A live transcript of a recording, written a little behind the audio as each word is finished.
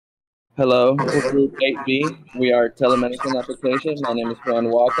Hello, this is Group 8B. We are Telemedicine Application. My name is Juan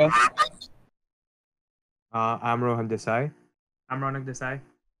Walker. I'm Rohan Desai. I'm Ronak Desai.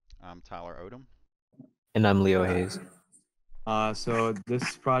 I'm Tyler Odom. And I'm Leo Hayes. So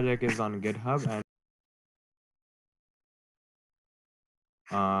this project is on GitHub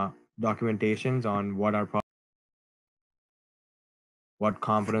and documentations on what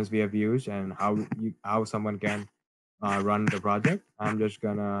components we have used and how someone can run the project. I'm just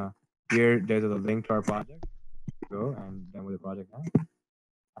gonna there's a link to our project. Go and demo the project now.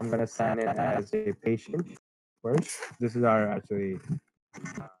 I'm gonna sign in as a patient first. This is our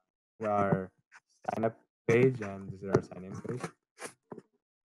our sign up page and this is our sign in page.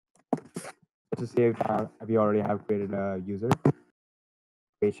 To save time, we already have created a user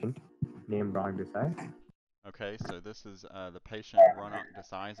patient named Ron Desai. Okay, so this is the patient Ronak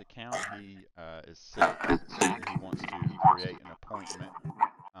Desai's account. He is sick, and he wants to create an appointment with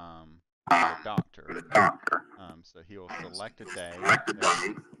a doctor. So he'll select a day that's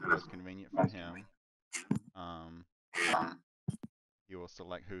most convenient for him. He will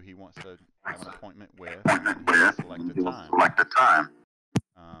select who he wants to have an appointment with, and then he will select a time.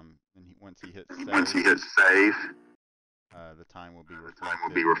 Once he hits save, the time will be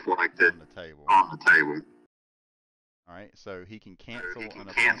reflected on the table. All right, so he can cancel an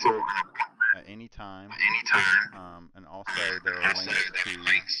appointment at any time, and also there are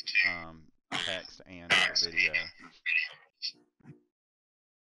links to text and video.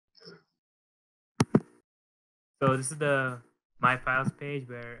 So this is the My Files page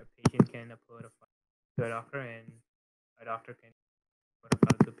where a patient can upload a file to a doctor and a doctor can upload a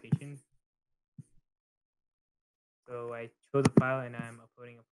file to a patient. So I chose a file and I'm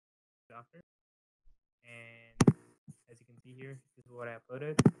uploading a file to the doctor. And as you can see here, this is what I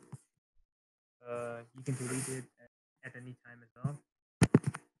uploaded. You can delete it at any time as well.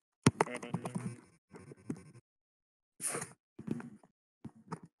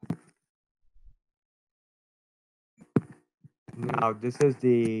 Now this is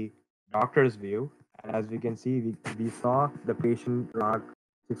the doctor's view, and as we can see, we saw the patient Rock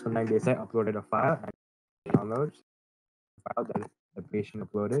 619 Desai uploaded a file and downloads the file that the patient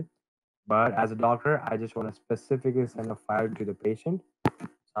uploaded. But as a doctor, I just want to specifically send a file to the patient.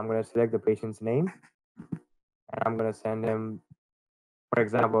 So I'm going to select the patient's name, and I'm going to send him, for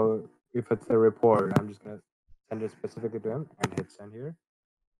example, if it's a report, I'm just going to send it specifically to him and hit send here.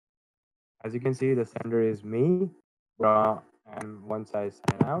 As you can see, the sender is me. And once I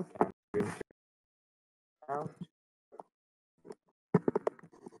sign out, as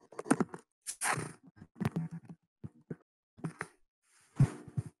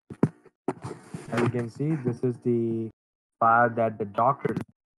you can see, this is the file that the doctor,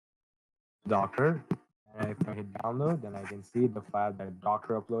 and if I hit download, then I can see the file that the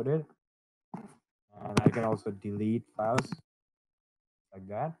doctor uploaded. And I can also delete files like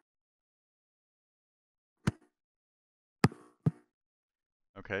that.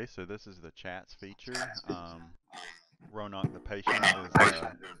 Okay, so this is the chats feature. Ronak, the patient, is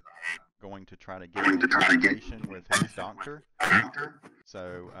going to try to get in communication with his doctor.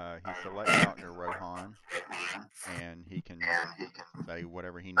 So he selects Dr. Rohan, and he can say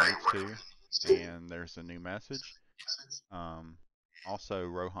whatever he needs to, and there's a new message. Also,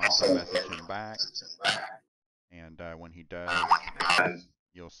 Rohan can message him back, and when he does,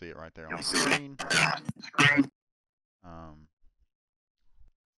 you'll see it right there on the screen.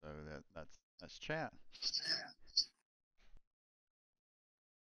 So that's chat.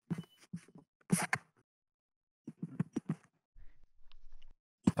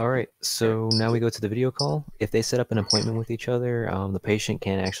 All right, so now we go to the video call. If they set up an appointment with each other, the patient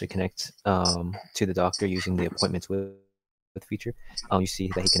can actually connect to the doctor using the appointments with feature. You see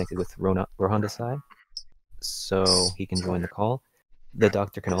that he connected with Rohan Desai, so he can join the call. The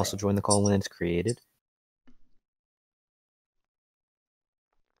doctor can also join the call when it's created.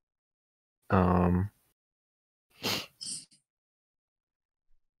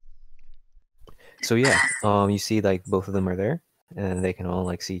 So yeah, you see like both of them are there, and they can all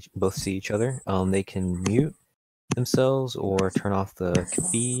like both see each other. They can mute themselves or turn off the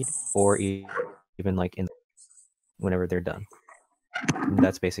feed, or even like whenever they're done. And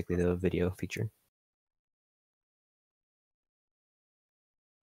that's basically the video feature.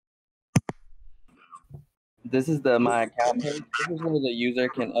 This is the My Account page. This is where the user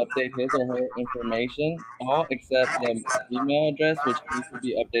can update his or her information, all except the email address, which needs to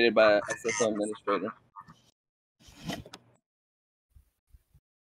be updated by a system administrator.